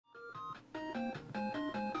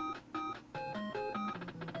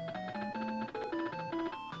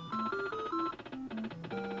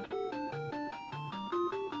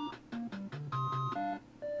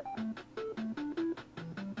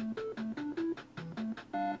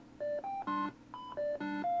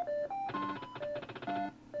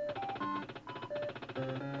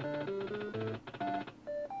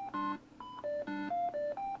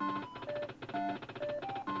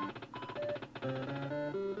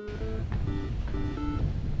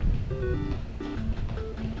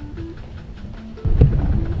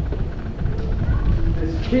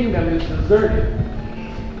kingdom is deserted.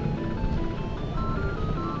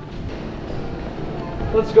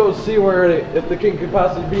 Let's go see if the king could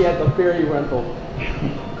possibly be at the ferry rental.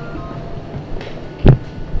 I'm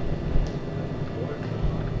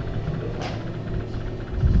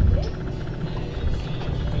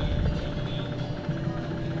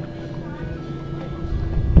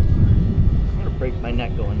gonna break my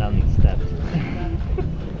neck going down these steps.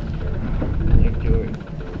 Like George.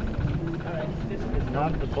 It's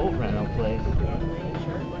not the boat rental place.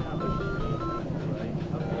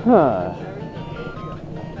 Huh.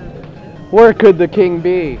 Where could the king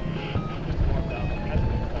be?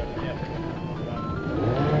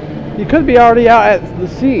 He could be already out at the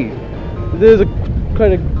sea. It is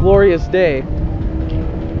quite a glorious day.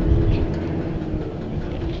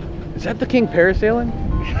 Is that the king parasailing?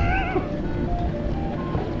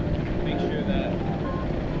 Make sure that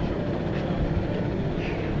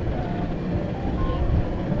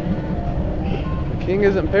The king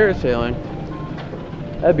isn't parasailing.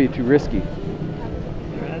 That'd be too risky.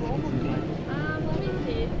 Let me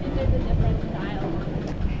see if there's a different style.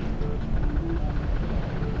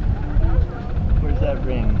 Where's that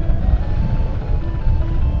ring?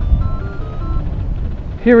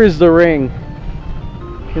 Here is the ring.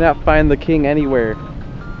 You cannot find the king anywhere.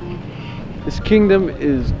 His kingdom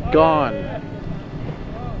is gone.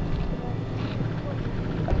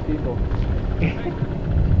 People.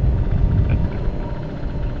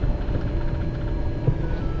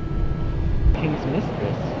 King's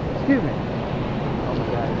mistress. Excuse me. Oh my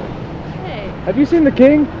god. Hey. Have you seen the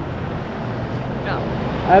king? No.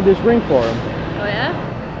 I have this ring for him. Oh yeah?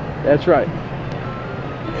 That's right.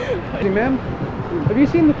 Hey, ma'am, have you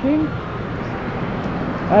seen the king?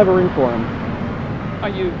 I have a ring for him. Oh,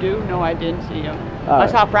 you do? No, I didn't see him. Uh, I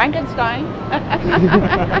saw Frankenstein.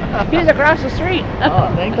 He's across the street.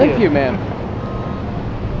 Oh, thank you. Thank you, ma'am.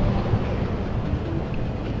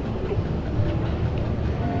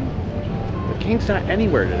 The king's not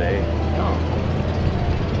anywhere today. No. I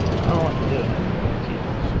don't know what to do.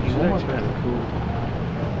 He's One more actually kind time. of cool.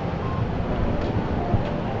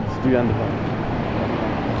 Let's do it on the phone.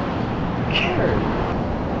 Sure.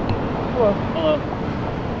 Hello. Hello.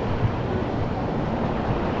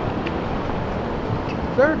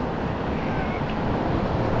 Sir?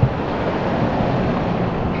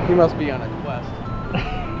 He must be on a quest.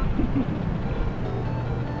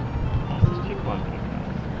 How's this chick walking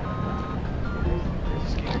across? There's a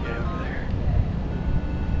skater guy over there.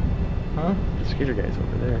 Huh? The skater guy's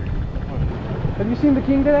over there. Have you seen the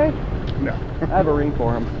king today? No. I have a ring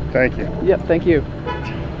for him. Thank you. Yep, thank you.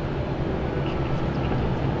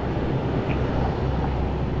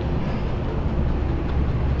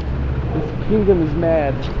 This kingdom is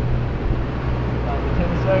mad. Found the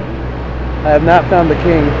tin, sir? I have not found the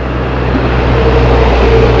king.